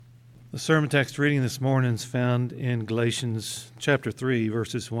The sermon text reading this morning is found in Galatians chapter 3,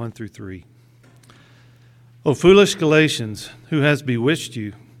 verses 1 through 3. O foolish Galatians, who has bewitched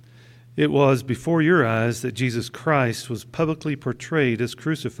you? It was before your eyes that Jesus Christ was publicly portrayed as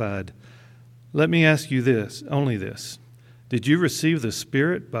crucified. Let me ask you this, only this. Did you receive the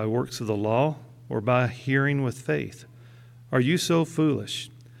Spirit by works of the law or by hearing with faith? Are you so foolish?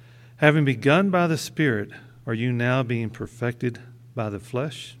 Having begun by the Spirit, are you now being perfected by the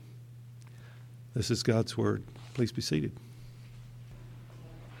flesh? This is God's Word. Please be seated.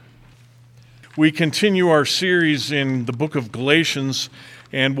 We continue our series in the book of Galatians,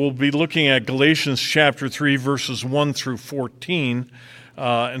 and we'll be looking at Galatians chapter 3, verses 1 through 14.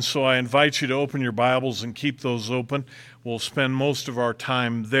 And so I invite you to open your Bibles and keep those open. We'll spend most of our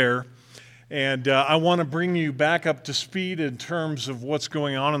time there. And I want to bring you back up to speed in terms of what's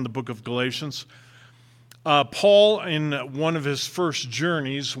going on in the book of Galatians. Paul, in one of his first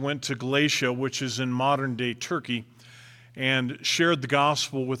journeys, went to Galatia, which is in modern-day Turkey, and shared the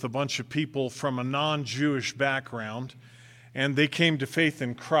gospel with a bunch of people from a non-Jewish background, and they came to faith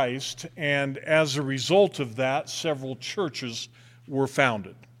in Christ, and as a result of that, several churches were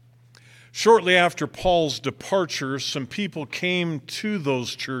founded. Shortly after Paul's departure, some people came to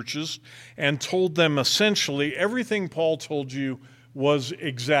those churches and told them essentially everything Paul told you was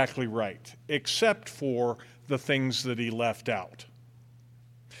exactly right, except for the things that he left out.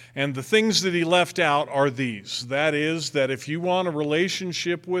 And the things that he left out are these. That is, that if you want a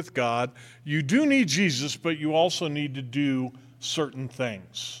relationship with God, you do need Jesus, but you also need to do certain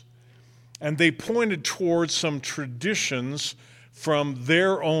things. And they pointed towards some traditions from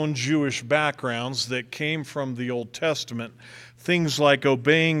their own Jewish backgrounds that came from the Old Testament, things like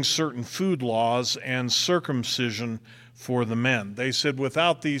obeying certain food laws and circumcision for the men. They said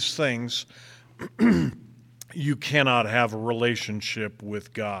without these things, you cannot have a relationship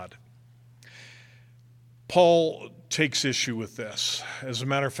with God. Paul takes issue with this. As a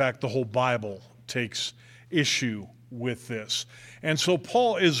matter of fact, the whole Bible takes issue with this. And so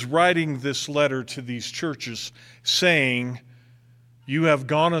Paul is writing this letter to these churches saying, you have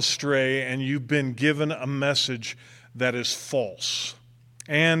gone astray and you've been given a message that is false.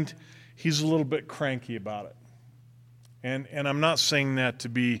 And he's a little bit cranky about it. And I'm not saying that to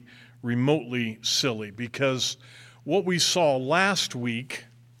be remotely silly, because what we saw last week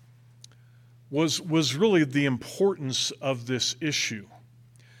was really the importance of this issue.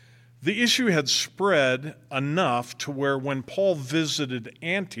 The issue had spread enough to where when Paul visited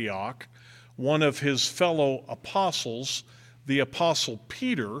Antioch, one of his fellow apostles, the apostle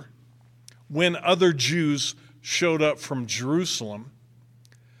Peter, when other Jews showed up from Jerusalem,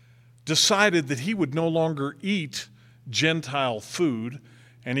 decided that he would no longer eat Gentile food,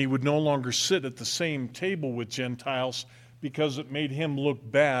 and he would no longer sit at the same table with Gentiles because it made him look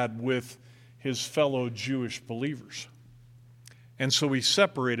bad with his fellow Jewish believers. And so he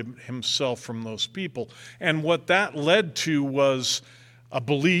separated himself from those people. And what that led to was a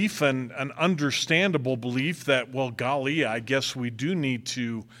belief, and an understandable belief, that, well, golly, I guess we do need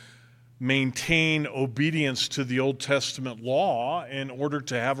to maintain obedience to the Old Testament law in order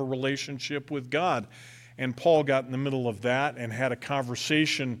to have a relationship with God. And Paul got in the middle of that and had a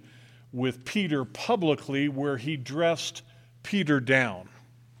conversation with Peter publicly where he dressed Peter down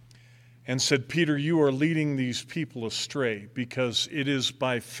and said, Peter, you are leading these people astray, because it is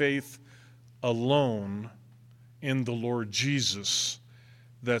by faith alone in the Lord Jesus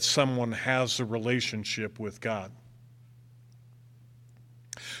that someone has a relationship with God.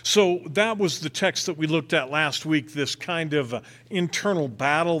 So that was the text that we looked at last week, this kind of internal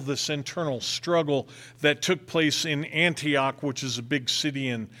battle, this internal struggle that took place in Antioch, which is a big city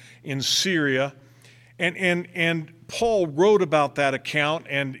in Syria. And Paul wrote about that account,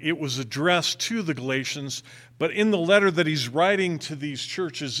 and it was addressed to the Galatians. But in the letter that he's writing to these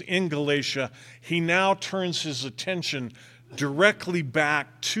churches in Galatia, he now turns his attention directly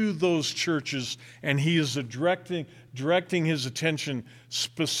back to those churches, and he is directing his attention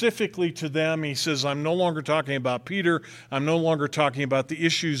specifically to them. He says, I'm no longer talking about Peter. I'm no longer talking about the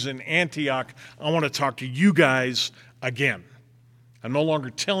issues in Antioch. I want to talk to you guys again. I'm no longer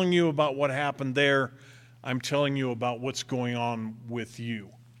telling you about what happened there. I'm telling you about what's going on with you.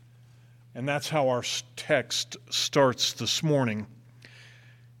 And that's how our text starts this morning.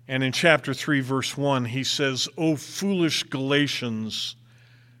 And in chapter 3, verse 1, he says, O foolish Galatians,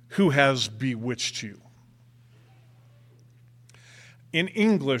 who has bewitched you? In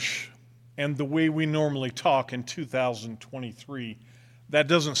English, and the way we normally talk in 2023, that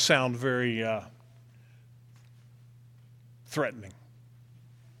doesn't sound very threatening.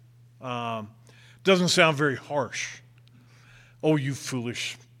 Doesn't sound very harsh. Oh, you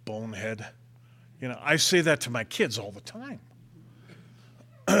foolish bonehead. I say that to my kids all the time.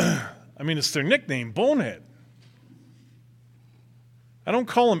 I mean, it's their nickname, bonehead. I don't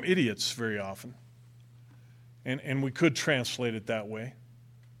call them idiots very often. And we could translate it that way.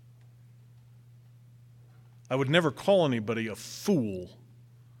 I would never call anybody a fool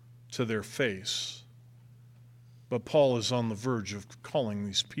to their face. But Paul is on the verge of calling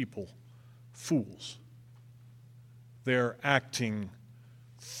these people fools. They're acting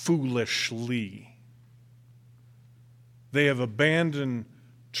foolishly. They have abandoned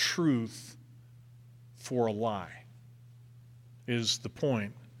truth for a lie, is the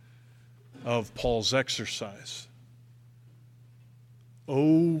point of Paul's exercise.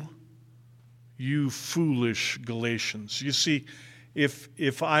 Oh, you foolish Galatians. You see,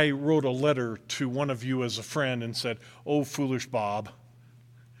 if I wrote a letter to one of you as a friend and said, oh, foolish Bob,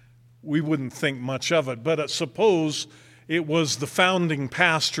 we wouldn't think much of it. But suppose it was the founding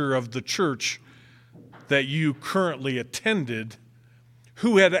pastor of the church that you currently attended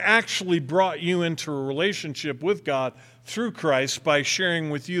who had actually brought you into a relationship with God through Christ by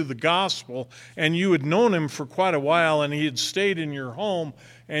sharing with you the gospel, and you had known him for quite a while, and he had stayed in your home,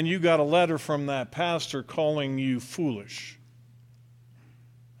 and you got a letter from that pastor calling you foolish.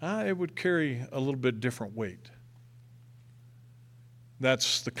 It would carry a little bit different weight.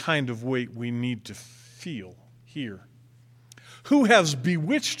 That's the kind of weight we need to feel here. Who has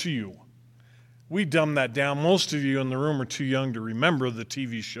bewitched you? We dumbed that down. Most of you in the room are too young to remember the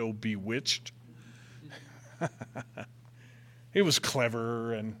TV show Bewitched. It was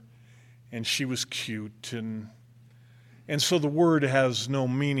clever, and she was cute, and so the word has no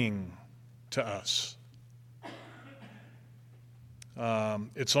meaning to us.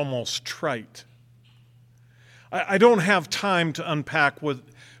 It's almost trite. I don't have time to unpack what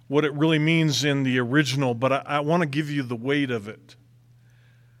it really means in the original, but I want to give you the weight of it.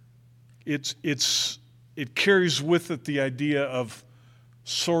 It carries with it the idea of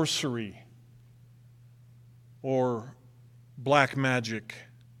sorcery or black magic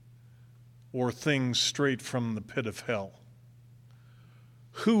or things straight from the pit of hell.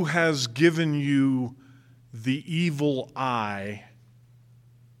 Who has given you the evil eye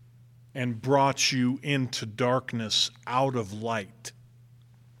and brought you into darkness out of light?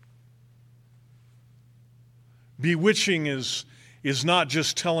 Bewitching is not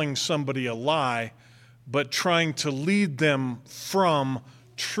just telling somebody a lie, but trying to lead them from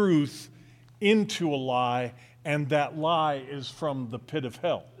truth into a lie, and that lie is from the pit of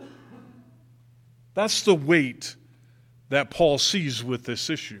hell. That's the weight that Paul sees with this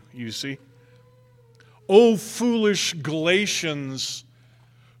issue, you see. O foolish Galatians,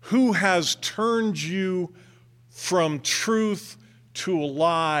 who has turned you from truth to a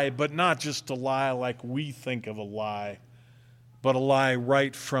lie, but not just a lie like we think of a lie, but a lie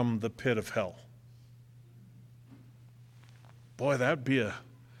right from the pit of hell? Boy, that'd be a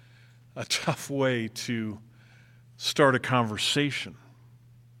tough way to start a conversation.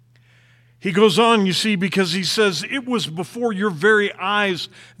 He goes on, you see, because he says, it was before your very eyes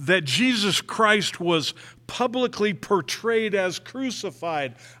that Jesus Christ was publicly portrayed as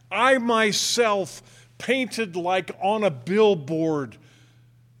crucified. I myself painted like on a billboard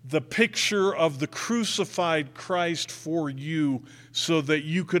the picture of the crucified Christ for you so that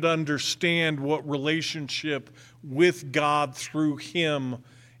you could understand what relationship with God through him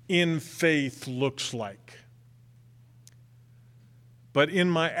in faith looks like. But in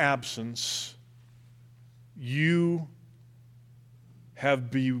my absence, you have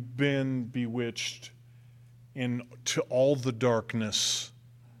been bewitched into all the darkness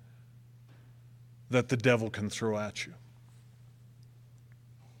that the devil can throw at you.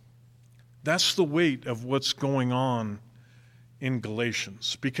 That's the weight of what's going on in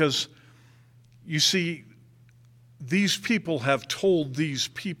Galatians. Because, you see, these people have told these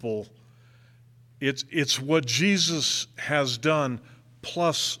people it's what Jesus has done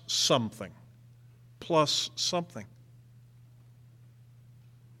plus something. Plus something.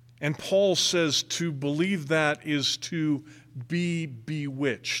 And Paul says to believe that is to be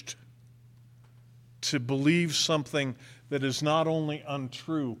bewitched. To believe something that is not only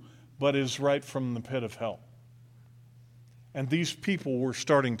untrue, but is right from the pit of hell. And these people were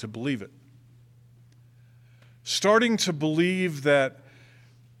starting to believe it. Starting to believe that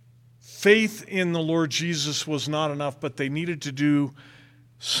faith in the Lord Jesus was not enough, but they needed to do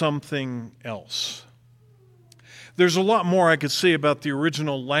something else. There's a lot more I could say about the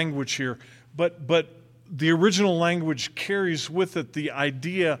original language here, but the original language carries with it the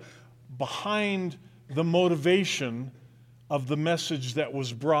idea behind the motivation of the message that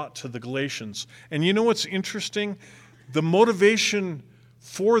was brought to the Galatians. And you know what's interesting? The motivation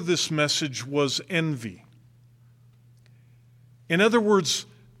for this message was envy. In other words,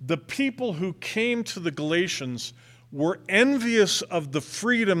 the people who came to the Galatians were envious of the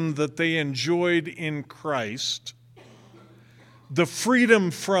freedom that they enjoyed in Christ, the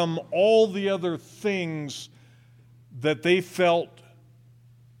freedom from all the other things that they felt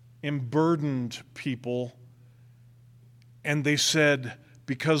emburdened people. And they said,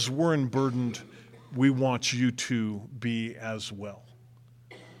 because we're unburdened, we want you to be as well.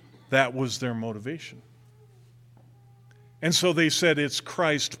 That was their motivation. And so they said it's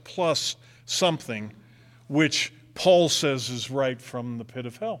Christ plus something, which Paul says is right from the pit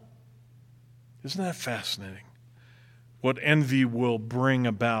of hell. Isn't that fascinating? What envy will bring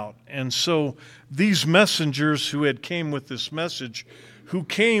about. And so these messengers who had came with this message, who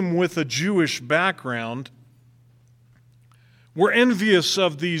came with a Jewish background, were envious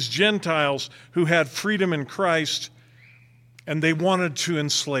of these Gentiles who had freedom in Christ, and they wanted to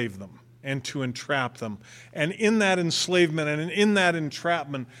enslave them and to entrap them. And in that enslavement and in that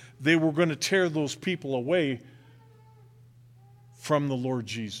entrapment, they were going to tear those people away from the Lord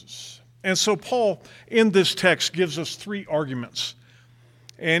Jesus. And so Paul, in this text, gives us three arguments.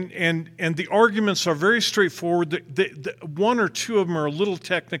 And the arguments are very straightforward. The one or two of them are a little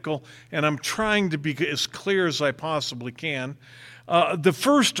technical, and I'm trying to be as clear as I possibly can. The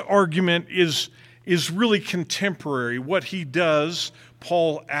first argument is really contemporary. What he does,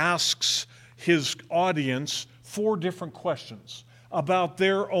 Paul asks his audience 4 different questions about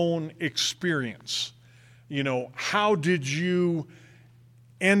their own experience. You know, how did you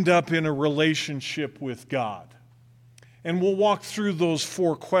end up in a relationship with God? And we'll walk through those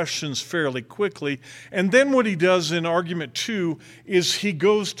 4 questions fairly quickly. And then what he does in argument 2 is he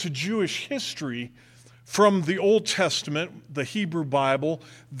goes to Jewish history from the Old Testament, the Hebrew Bible,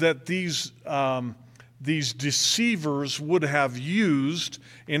 that these deceivers would have used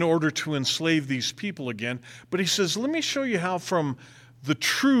in order to enslave these people again. But he says, let me show you how from the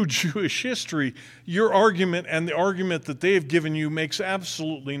true Jewish history, your argument and the argument that they have given you makes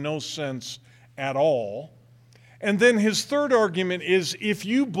absolutely no sense at all. And then his third argument is, if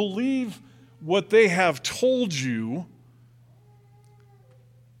you believe what they have told you,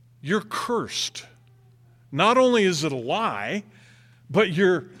 you're cursed. Not only is it a lie, but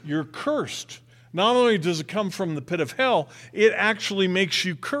you're cursed. Not only does it come from the pit of hell, it actually makes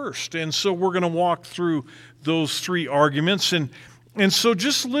you cursed. And so we're going to walk through those 3 arguments. And so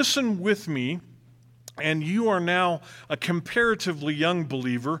just listen with me. And you are now a comparatively young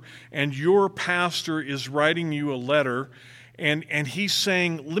believer, and your pastor is writing you a letter, and he's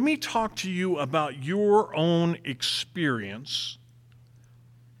saying, let me talk to you about your own experience.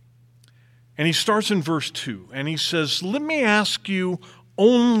 And he starts in verse 2, and he says, let me ask you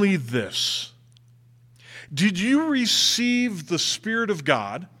only this. Did you receive the Spirit of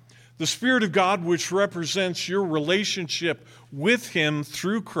God which represents your relationship with Him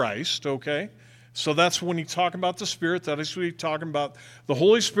through Christ, okay? So that's when he's talking about the Spirit. That is when he's talking about the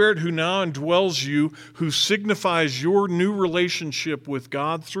Holy Spirit who now indwells you, who signifies your new relationship with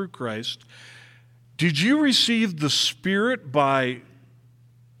God through Christ. Did you receive the Spirit by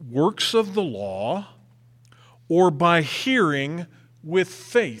works of the law or by hearing with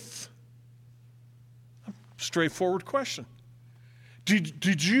faith? Straightforward question.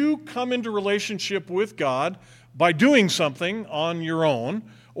 Did you come into relationship with God by doing something on your own,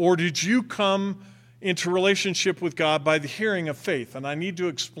 or did you come into relationship with God by the hearing of faith? And I need to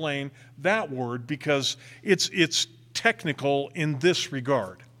explain that word because it's technical in this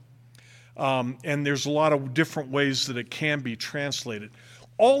regard. And there's a lot of different ways that it can be translated.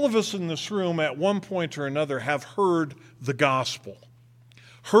 All of us in this room at one point or another have heard the gospel,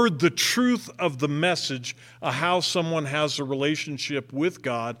 heard the truth of the message of how someone has a relationship with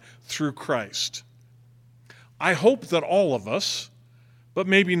God through Christ. I hope that all of us, but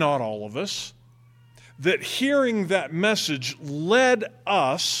maybe not all of us, that hearing that message led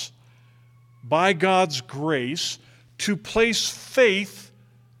us, by God's grace, to place faith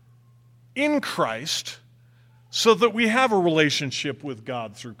in Christ so that we have a relationship with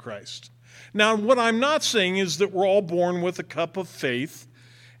God through Christ. Now, what I'm not saying is that we're all born with a cup of faith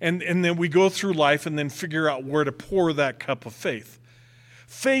and then we go through life and then figure out where to pour that cup of faith.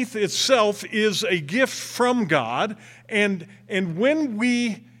 Faith itself is a gift from God, and when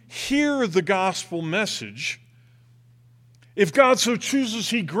we hear the gospel message, if God so chooses,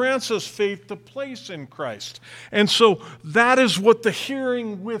 He grants us faith to place in Christ. And so that is what the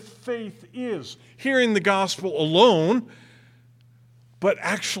hearing with faith is. Hearing the gospel alone, but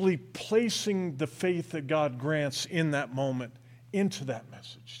actually placing the faith that God grants in that moment into that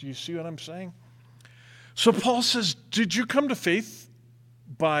message. Do you see what I'm saying? So Paul says, did you come to faith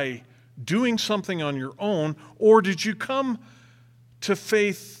by doing something on your own, or did you come to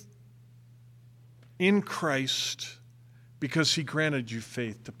faith in Christ because he granted you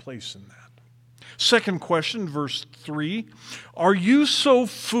faith to place in that? Second question, verse 3, are you so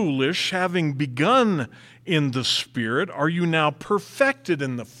foolish, having begun in the Spirit, are you now perfected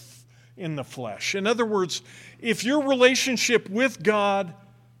in the flesh? In other words, if your relationship with God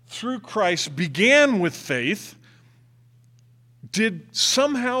through Christ began with faith, did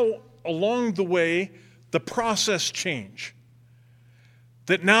somehow along the way the process change?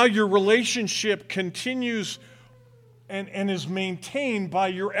 That now your relationship continues and is maintained by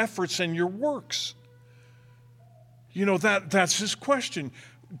your efforts and your works? You know, that's his question.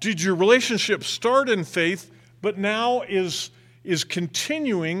 Did your relationship start in faith, but now is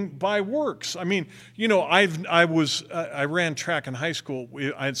continuing by works? I mean, you know, I ran track in high school.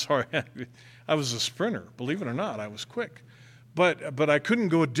 I was a sprinter. Believe it or not, I was quick, but I couldn't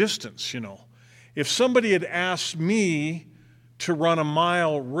go a distance. You know, if somebody had asked me to run a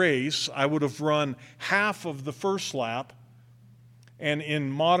mile race, I would have run half of the first lap, and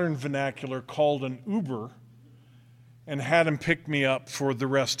in modern vernacular called an Uber, and had him pick me up for the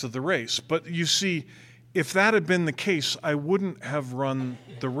rest of the race. But you see, if that had been the case, I wouldn't have run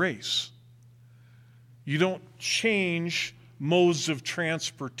the race. You don't change modes of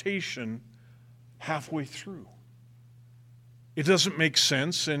transportation halfway through. It doesn't make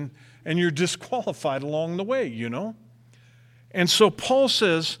sense, and you're disqualified along the way, you know? And so Paul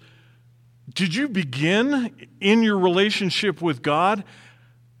says, did you begin in your relationship with God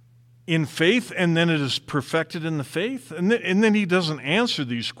in faith, and then it is perfected in the faith? And then he doesn't answer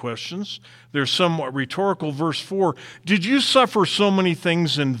these questions. They're somewhat rhetorical. Verse 4, did you suffer so many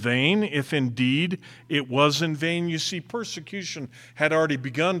things in vain, if indeed it was in vain? You see, persecution had already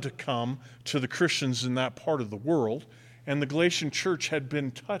begun to come to the Christians in that part of the world, and the Galatian church had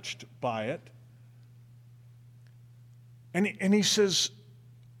been touched by it. And he says,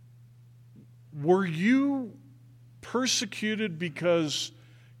 were you persecuted because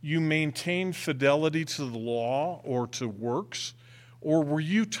you maintained fidelity to the law or to works? Or were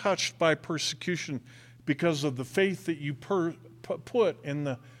you touched by persecution because of the faith that you put in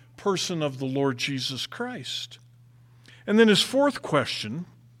the person of the Lord Jesus Christ? And then his fourth question,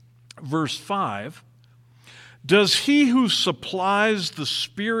 verse 5, does he who supplies the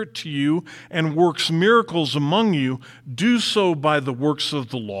Spirit to you and works miracles among you do so by the works of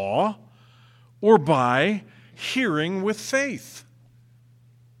the law or by hearing with faith?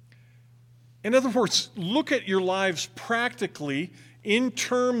 In other words, look at your lives practically in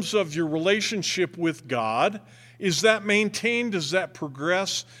terms of your relationship with God. Is that maintained? Does that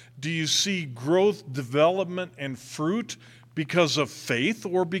progress? Do you see growth, development, and fruit because of faith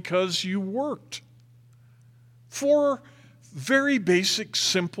or because you worked? Four very basic,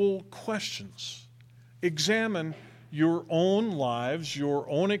 simple questions. Examine your own lives, your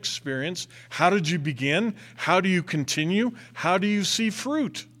own experience. How did you begin? How do you continue? How do you see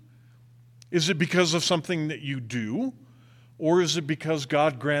fruit? Is it because of something that you do, or is it because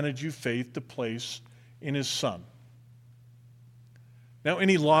God granted you faith to place in His Son? Now,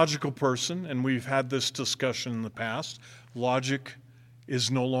 any logical person, and we've had this discussion in the past, logic is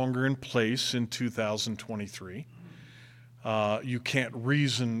no longer in place in 2023. You can't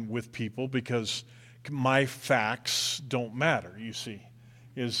reason with people because my facts don't matter, you see,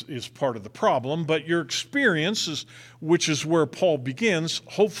 is part of the problem. But your experiences, which is where Paul begins,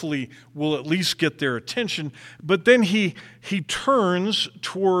 hopefully will at least get their attention. But then he turns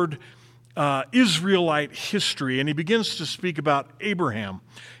toward Israelite history, and he begins to speak about Abraham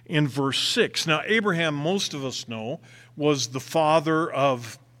in verse 6. Now, Abraham, most of us know, was the father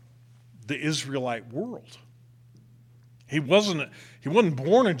of the Israelite world. He wasn't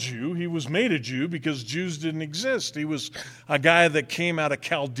born a Jew. He was made a Jew because Jews didn't exist. He was a guy that came out of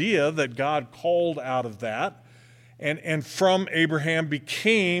Chaldea that God called out of that. And from Abraham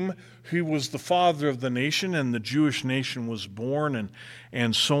he was the father of the nation, and the Jewish nation was born,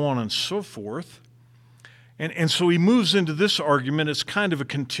 and so on and so forth. And so he moves into this argument. It's kind of a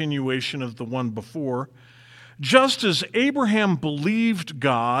continuation of the one before. Just as Abraham believed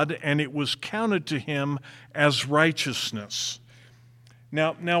God, and it was counted to him as righteousness.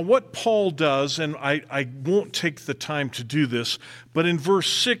 Now what Paul does, and I won't take the time to do this, but in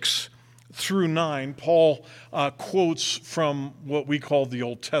verse 6 through 9, Paul quotes from what we call the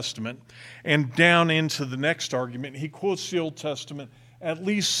Old Testament, and down into the next argument, he quotes the Old Testament at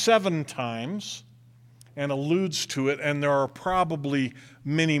least 7 times and alludes to it, and there are probably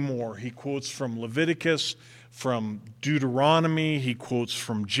many more. He quotes from Leviticus, from Deuteronomy, he quotes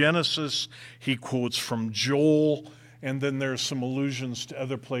from Genesis, he quotes from Joel, and then there's some allusions to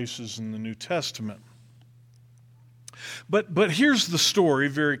other places in the New Testament. But here's the story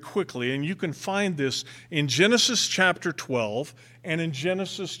very quickly, and you can find this in Genesis chapter 12 and in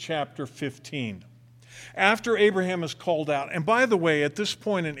Genesis chapter 15. After Abraham is called out, and by the way, at this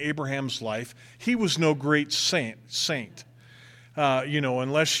point in Abraham's life, he was no great saint.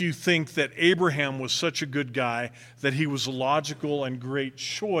 Unless you think that Abraham was such a good guy that he was a logical and great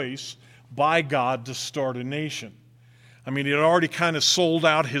choice by God to start a nation. I mean, he had already kind of sold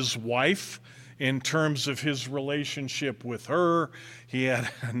out his wife in terms of his relationship with her. He had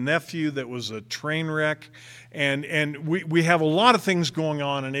a nephew that was a train wreck. And we have a lot of things going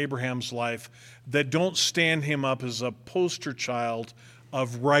on in Abraham's life that don't stand him up as a poster child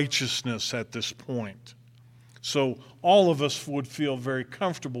of righteousness at this point. So all of us would feel very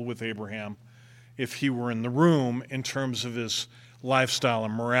comfortable with Abraham if he were in the room in terms of his lifestyle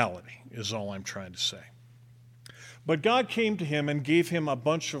and morality, is all I'm trying to say. But God came to him and gave him a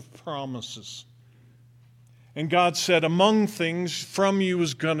bunch of promises. And God said, among things, from you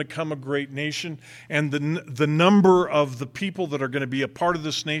is going to come a great nation, and the number of the people that are going to be a part of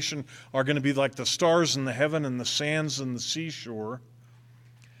this nation are going to be like the stars in the heaven and the sands in the seashore.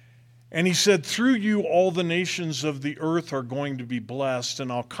 And he said, through you all the nations of the earth are going to be blessed, and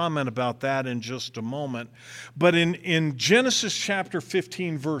I'll comment about that in just a moment. But in Genesis chapter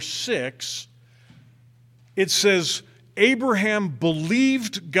 15, verse 6, it says, Abraham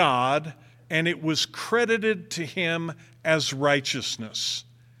believed God, and it was credited to him as righteousness.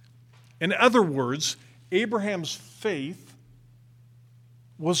 In other words, Abraham's faith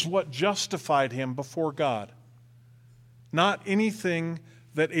was what justified him before God, not anything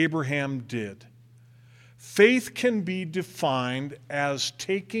that Abraham did. Faith can be defined as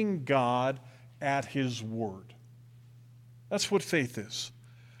taking God at his word. That's what faith is.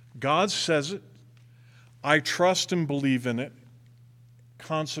 God says it. I trust and believe in it.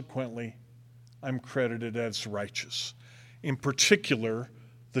 Consequently, I'm credited as righteous. In particular,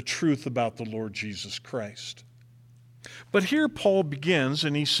 the truth about the Lord Jesus Christ. But here Paul begins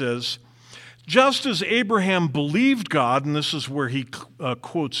and he says, just as Abraham believed God, and this is where he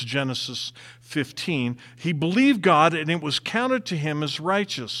quotes Genesis 15, he believed God and it was counted to him as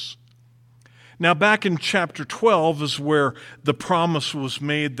righteous. Now back in chapter 12 is where the promise was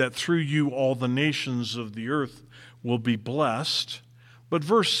made that through you all the nations of the earth will be blessed. But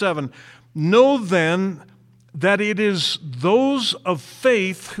verse 7, know then that it is those of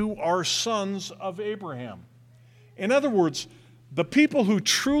faith who are sons of Abraham. In other words, the people who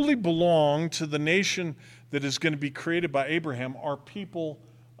truly belong to the nation that is going to be created by Abraham are people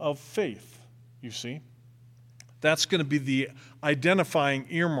of faith, you see. That's going to be the identifying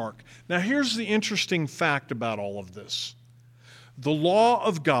earmark. Now, here's the interesting fact about all of this. The law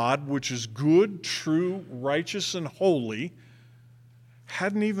of God, which is good, true, righteous, and holy,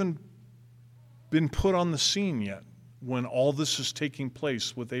 hadn't even been put on the scene yet when all this is taking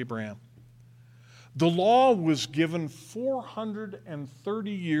place with Abraham. The law was given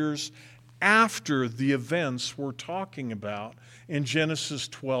 430 years after the events we're talking about in Genesis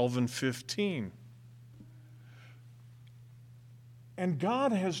 12 and 15. And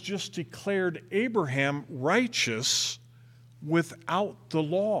God has just declared Abraham righteous without the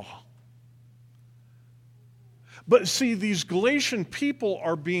law. But see, these Galatian people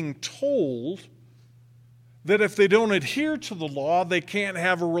are being told that if they don't adhere to the law, they can't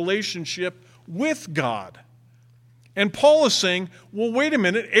have a relationship with God. And Paul is saying, well, wait a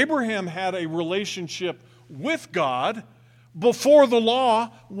minute, Abraham had a relationship with God before the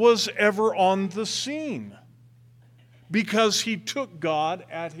law was ever on the scene, because he took God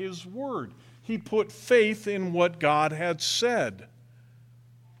at his word. He put faith in what God had said.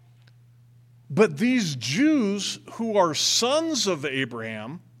 But these Jews who are sons of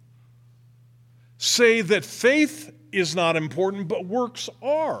Abraham say that faith is not important, but works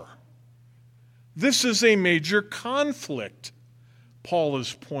are. This is a major conflict, Paul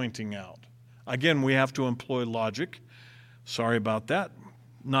is pointing out. Again, we have to employ logic. Sorry about that.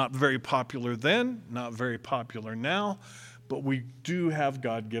 Not very popular then, not very popular now, but we do have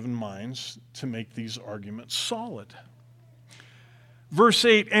God-given minds to make these arguments solid. Verse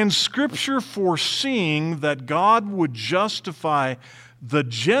 8, and Scripture foreseeing that God would justify the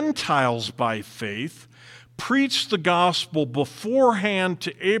Gentiles by faith, preached the gospel beforehand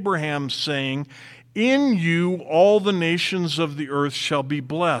to Abraham, saying, in you all the nations of the earth shall be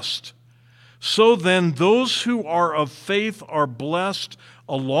blessed. So then those who are of faith are blessed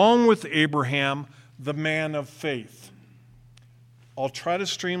along with Abraham, the man of faith. I'll try to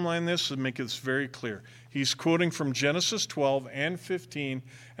streamline this and make this very clear. He's quoting from Genesis 12 and 15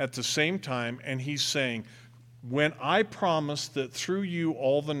 at the same time, and he's saying, when I promise that through you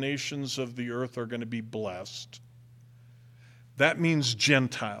all the nations of the earth are going to be blessed, that means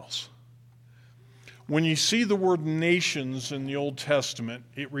Gentiles. When you see the word nations in the Old Testament,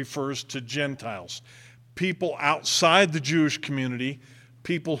 it refers to Gentiles, people outside the Jewish community,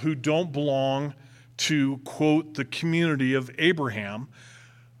 people who don't belong to, quote, the community of Abraham.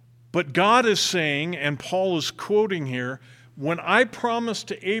 But God is saying, and Paul is quoting here, when I promised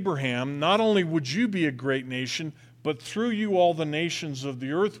to Abraham, not only would you be a great nation, but through you all the nations of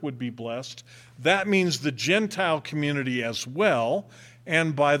the earth would be blessed. That means the Gentile community as well.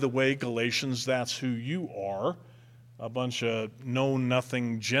 And by the way, Galatians, that's who you are, a bunch of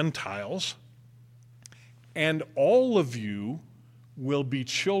know-nothing Gentiles. And all of you will be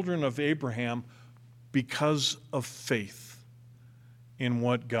children of Abraham because of faith in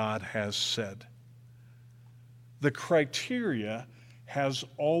what God has said. The criteria has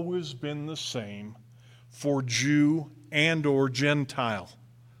always been the same for Jew and or Gentile.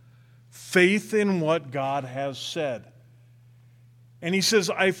 Faith in what God has said. And he says,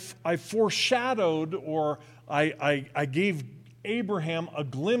 I foreshadowed, or I gave Abraham a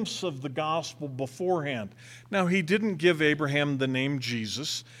glimpse of the gospel beforehand. Now, he didn't give Abraham the name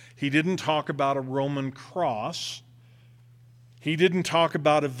Jesus. He didn't talk about a Roman cross. He didn't talk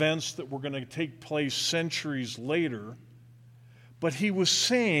about events that were going to take place centuries later. But he was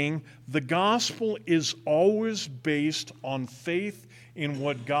saying the gospel is always based on faith in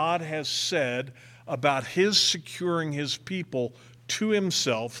what God has said about his securing his people to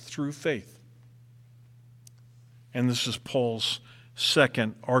himself through faith. And this is Paul's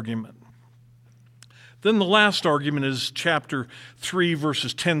second argument. Then the last argument is chapter 3,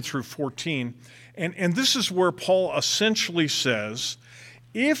 verses 10 through 14. And this is where Paul essentially says,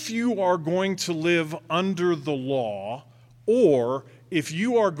 if you are going to live under the law, or if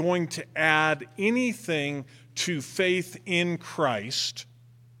you are going to add anything to faith in Christ,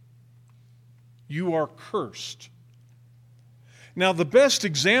 you are cursed. Now, the best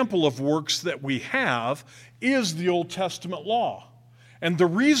example of works that we have is the Old Testament law. And the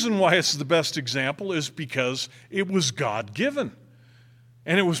reason why it's the best example is because it was God-given.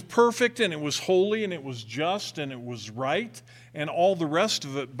 And it was perfect, and it was holy, and it was just, and it was right, and all the rest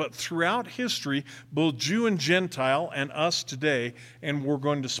of it. But throughout history, both Jew and Gentile, and us today, and we're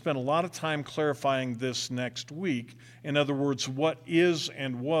going to spend a lot of time clarifying this next week. In other words, what is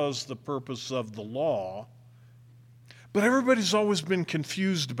and was the purpose of the law? But everybody's always been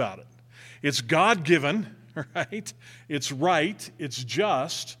confused about it. It's God-given, right? It's right, it's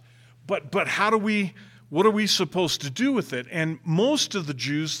just, but what are we supposed to do with it? And most of the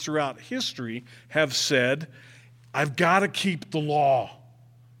Jews throughout history have said, I've got to keep the law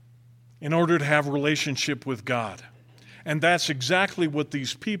in order to have a relationship with God. And that's exactly what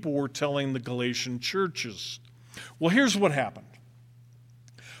these people were telling the Galatian churches. Well, here's what happened.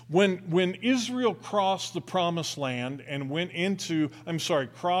 When Israel crossed the promised land and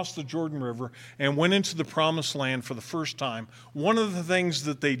crossed the Jordan River and went into the promised land for the first time, one of the things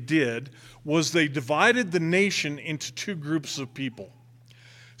that they did was they divided the nation into two groups of people.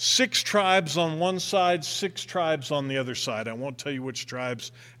 6 tribes on one side, 6 tribes on the other side. I won't tell you which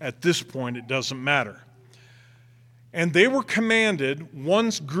tribes at this point, it doesn't matter. And they were commanded,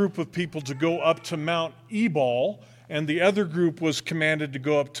 one group of people to go up to Mount Ebal, and the other group was commanded to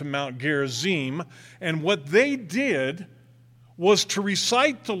go up to Mount Gerizim. And what they did was to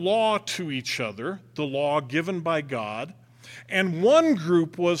recite the law to each other, the law given by God. And one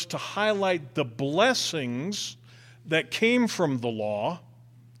group was to highlight the blessings that came from the law.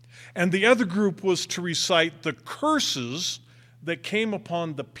 And the other group was to recite the curses that came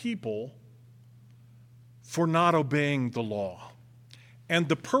upon the people for not obeying the law. And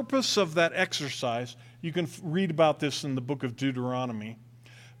the purpose of that exercise, you can read about this in the book of Deuteronomy.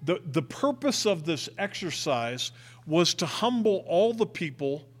 The purpose of this exercise was to humble all the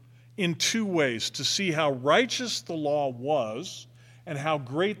people in 2 ways, to see how righteous the law was and how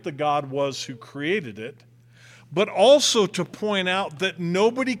great the God was who created it, but also to point out that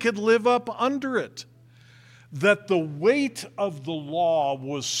nobody could live up under it, that the weight of the law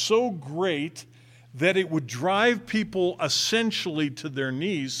was so great that it would drive people essentially to their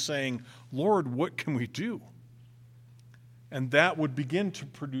knees saying, Lord, what can we do? And that would begin to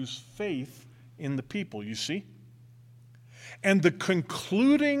produce faith in the people, you see? And the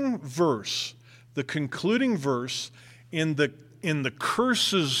concluding verse in the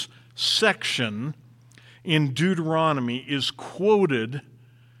curses section in Deuteronomy is quoted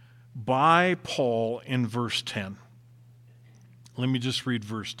by Paul in verse 10. Let me just read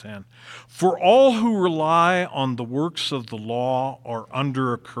verse 10. For all who rely on the works of the law are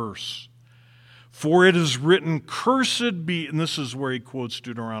under a curse. For it is written, cursed be, and this is where he quotes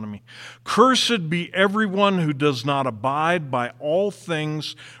Deuteronomy, cursed be everyone who does not abide by all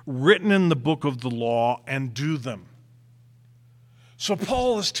things written in the book of the law and do them. So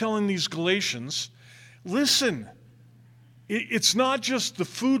Paul is telling these Galatians, listen, it's not just the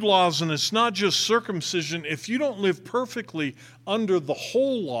food laws and it's not just circumcision. If you don't live perfectly under the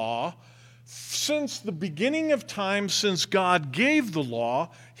whole law, since the beginning of time, since God gave the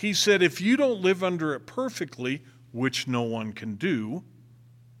law, he said, if you don't live under it perfectly, which no one can do,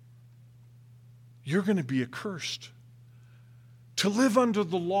 you're going to be accursed. To live under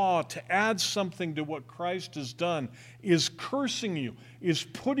the law, to add something to what Christ has done, is cursing you, is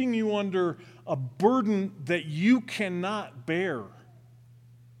putting you under a burden that you cannot bear,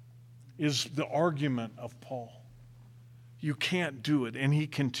 is the argument of Paul. You can't do it. And he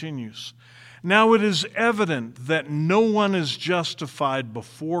continues. Now it is evident that no one is justified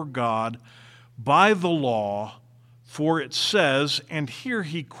before God by the law, for it says, and here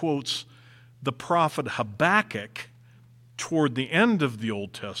he quotes the prophet Habakkuk toward the end of the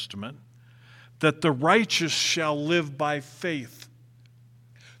Old Testament, that the righteous shall live by faith.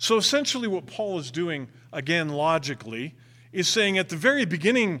 So essentially what Paul is doing, again logically, is saying at the very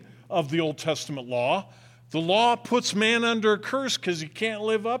beginning of the Old Testament law, the law puts man under a curse because he can't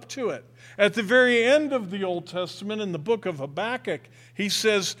live up to it. At the very end of the Old Testament, in the book of Habakkuk, he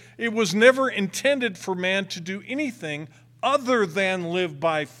says it was never intended for man to do anything other than live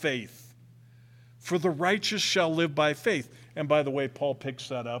by faith. For the righteous shall live by faith. And by the way, Paul picks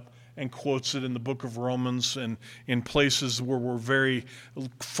that up and quotes it in the book of Romans and in places where we're very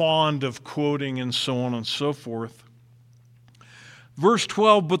fond of quoting and so on and so forth. Verse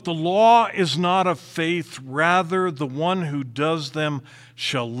 12, but the law is not of faith, rather the one who does them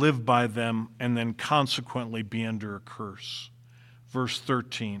shall live by them, and then consequently be under a curse. Verse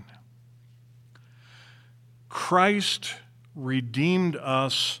 13, Christ redeemed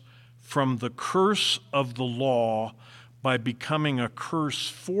us from the curse of the law by becoming a curse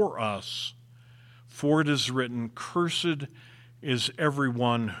for us, for it is written, cursed is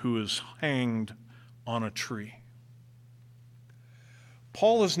everyone who is hanged on a tree.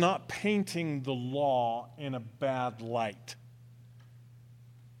 Paul is not painting the law in a bad light.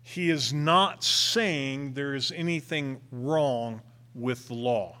 He is not saying there is anything wrong with the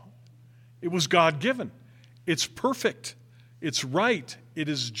law. It was God-given. It's perfect. It's right. It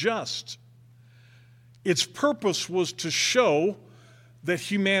is just. Its purpose was to show that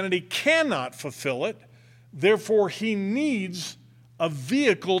humanity cannot fulfill it. Therefore, he needs a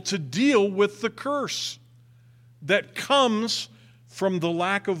vehicle to deal with the curse that comes from the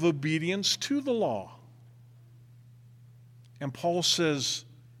lack of obedience to the law. And Paul says,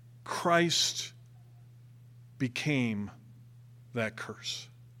 Christ became that curse.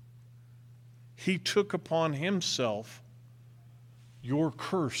 He took upon himself your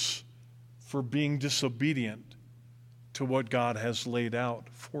curse for being disobedient to what God has laid out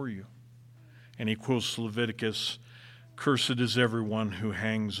for you. And he quotes Leviticus, cursed is everyone who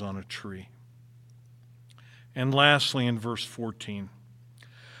hangs on a tree. And lastly, in verse 14,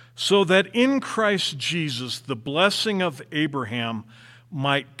 so that in Christ Jesus the blessing of Abraham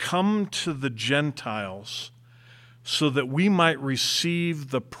might come to the Gentiles, so that we might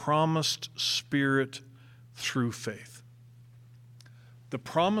receive the promised Spirit through faith. The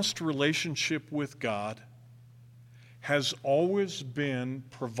promised relationship with God has always been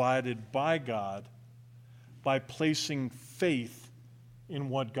provided by God by placing faith in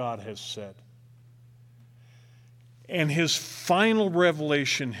what God has said. And his final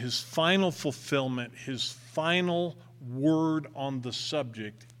revelation, his final fulfillment, his final word on the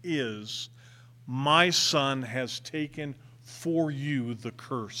subject is, my Son has taken for you the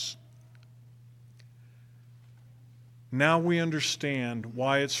curse. Now we understand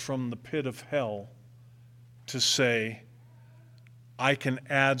why it's from the pit of hell to say, I can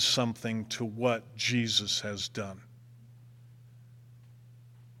add something to what Jesus has done.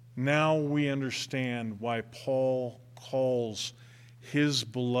 Now we understand why Paul calls his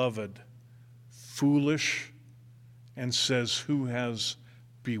beloved foolish and says, who has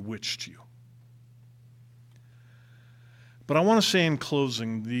bewitched you? But I want to say in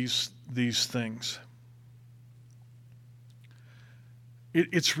closing these things.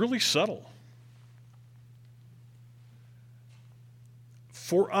 It's really subtle.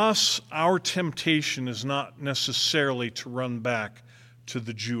 For us, our temptation is not necessarily to run back to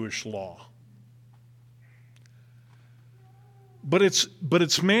the Jewish law. But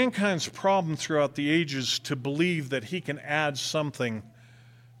it's mankind's problem throughout the ages to believe that he can add something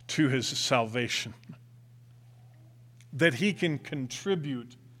to his salvation, that he can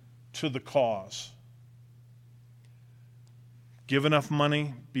contribute to the cause. Give enough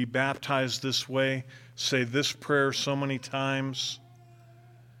money, be baptized this way, say this prayer so many times,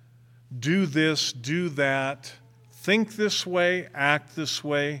 do this, do that, think this way, act this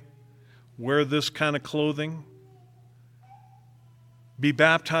way, wear this kind of clothing, be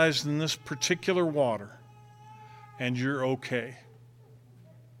baptized in this particular water, and you're okay.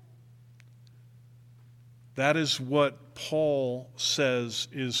 That is what Paul says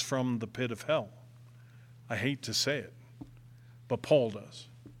is from the pit of hell. I hate to say it, but Paul does.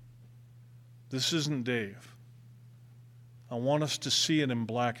 This isn't Dave. I want us to see it in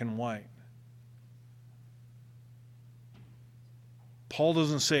black and white. Paul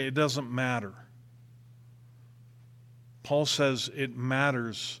doesn't say it doesn't matter. Paul says it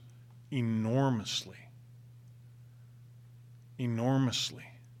matters enormously. Enormously.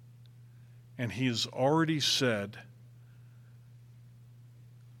 And he has already said,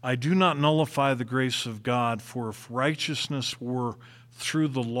 I do not nullify the grace of God, for if righteousness were through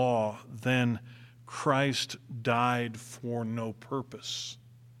the law, then Christ died for no purpose.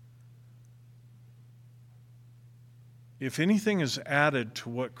 If anything is added to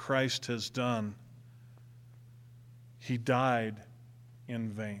what Christ has done, he died in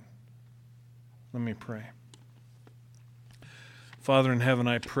vain. Let me pray. Father in heaven,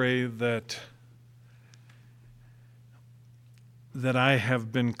 I pray that I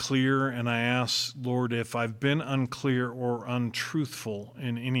have been clear, and I ask, Lord, if I've been unclear or untruthful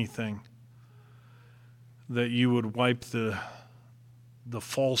in anything, that you would wipe the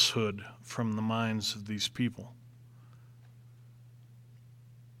falsehood from the minds of these people.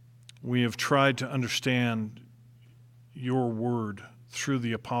 We have tried to understand your word through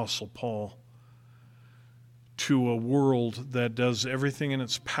the Apostle Paul to a world that does everything in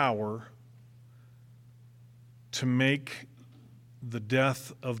its power to make the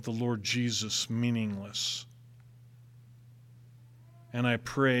death of the Lord Jesus meaningless. And I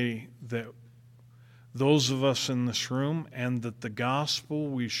pray that those of us in this room and that the gospel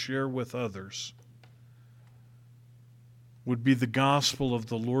we share with others would be the gospel of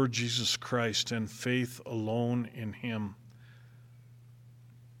the Lord Jesus Christ and faith alone in him.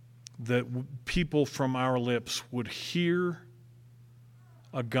 That people from our lips would hear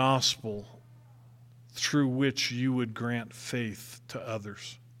a gospel through which you would grant faith to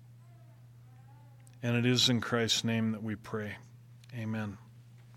others. And it is in Christ's name that we pray. Amen.